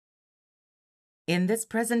In this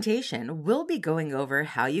presentation, we'll be going over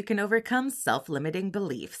how you can overcome self-limiting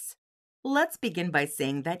beliefs. Let's begin by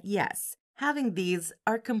saying that yes, having these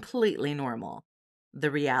are completely normal. The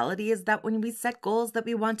reality is that when we set goals that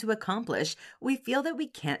we want to accomplish, we feel that we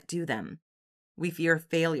can't do them. We fear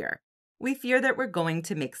failure. We fear that we're going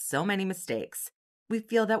to make so many mistakes. We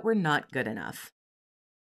feel that we're not good enough.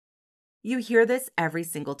 You hear this every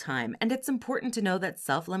single time, and it's important to know that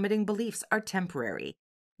self-limiting beliefs are temporary.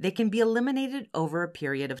 They can be eliminated over a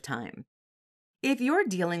period of time. If you're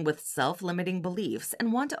dealing with self-limiting beliefs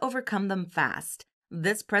and want to overcome them fast,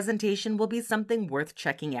 this presentation will be something worth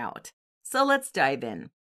checking out. So let's dive in.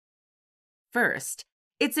 First,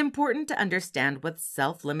 it's important to understand what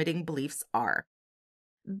self-limiting beliefs are.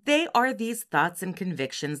 They are these thoughts and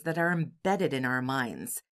convictions that are embedded in our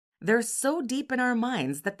minds. They're so deep in our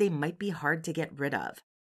minds that they might be hard to get rid of.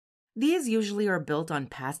 These usually are built on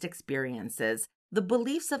past experiences, the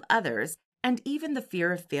beliefs of others, and even the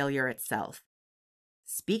fear of failure itself.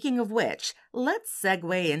 Speaking of which, let's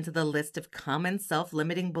segue into the list of common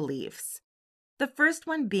self-limiting beliefs. The first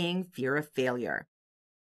one being fear of failure.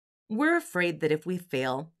 We're afraid that if we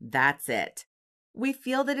fail, that's it. We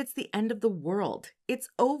feel that it's the end of the world, it's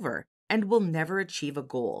over, and we'll never achieve a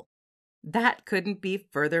goal. That couldn't be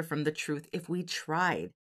further from the truth if we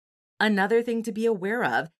tried. Another thing to be aware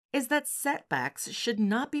of is that setbacks should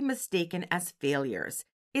not be mistaken as failures.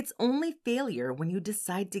 It's only failure when you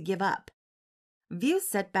decide to give up. View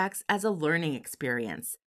setbacks as a learning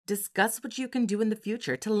experience. Discuss what you can do in the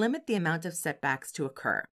future to limit the amount of setbacks to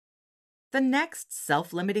occur. The next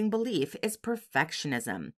self-limiting belief is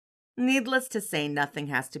perfectionism. Needless to say, nothing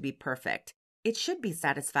has to be perfect. It should be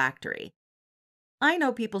satisfactory. I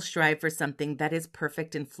know people strive for something that is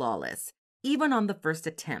perfect and flawless, even on the first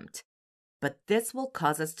attempt. But this will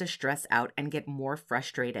cause us to stress out and get more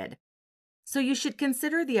frustrated. So you should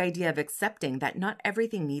consider the idea of accepting that not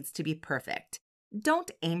everything needs to be perfect.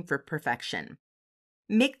 Don't aim for perfection.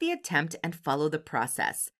 Make the attempt and follow the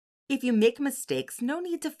process. If you make mistakes, no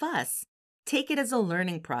need to fuss. Take it as a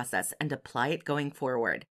learning process and apply it going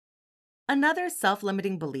forward. Another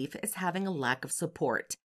self-limiting belief is having a lack of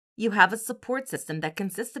support. You have a support system that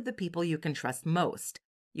consists of the people you can trust most.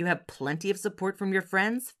 You have plenty of support from your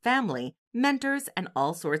friends, family, mentors, and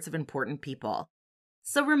all sorts of important people.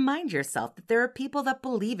 So remind yourself that there are people that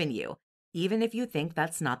believe in you, even if you think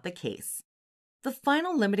that's not the case. The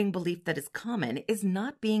final limiting belief that is common is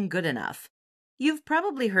not being good enough. You've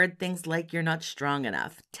probably heard things like you're not strong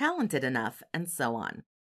enough, talented enough, and so on.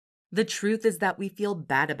 The truth is that we feel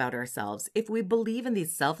bad about ourselves if we believe in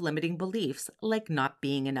these self-limiting beliefs like not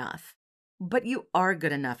being enough. But you are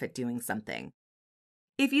good enough at doing something.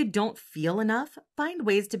 If you don't feel enough, find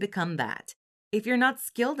ways to become that. If you're not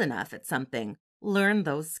skilled enough at something, learn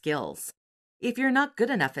those skills. If you're not good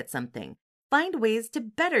enough at something, find ways to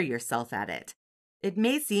better yourself at it. It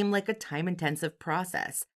may seem like a time-intensive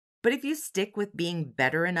process, but if you stick with being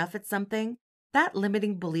better enough at something, that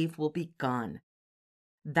limiting belief will be gone.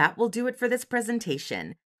 That will do it for this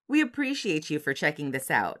presentation. We appreciate you for checking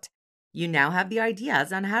this out. You now have the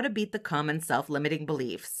ideas on how to beat the common self-limiting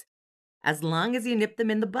beliefs. As long as you nip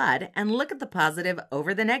them in the bud and look at the positive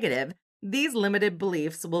over the negative, these limited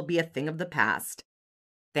beliefs will be a thing of the past.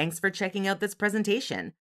 Thanks for checking out this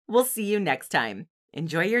presentation. We'll see you next time.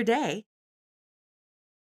 Enjoy your day.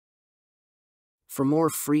 For more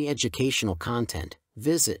free educational content,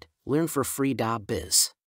 visit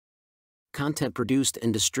learnforfree.biz. Content produced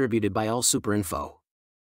and distributed by AllSuperInfo.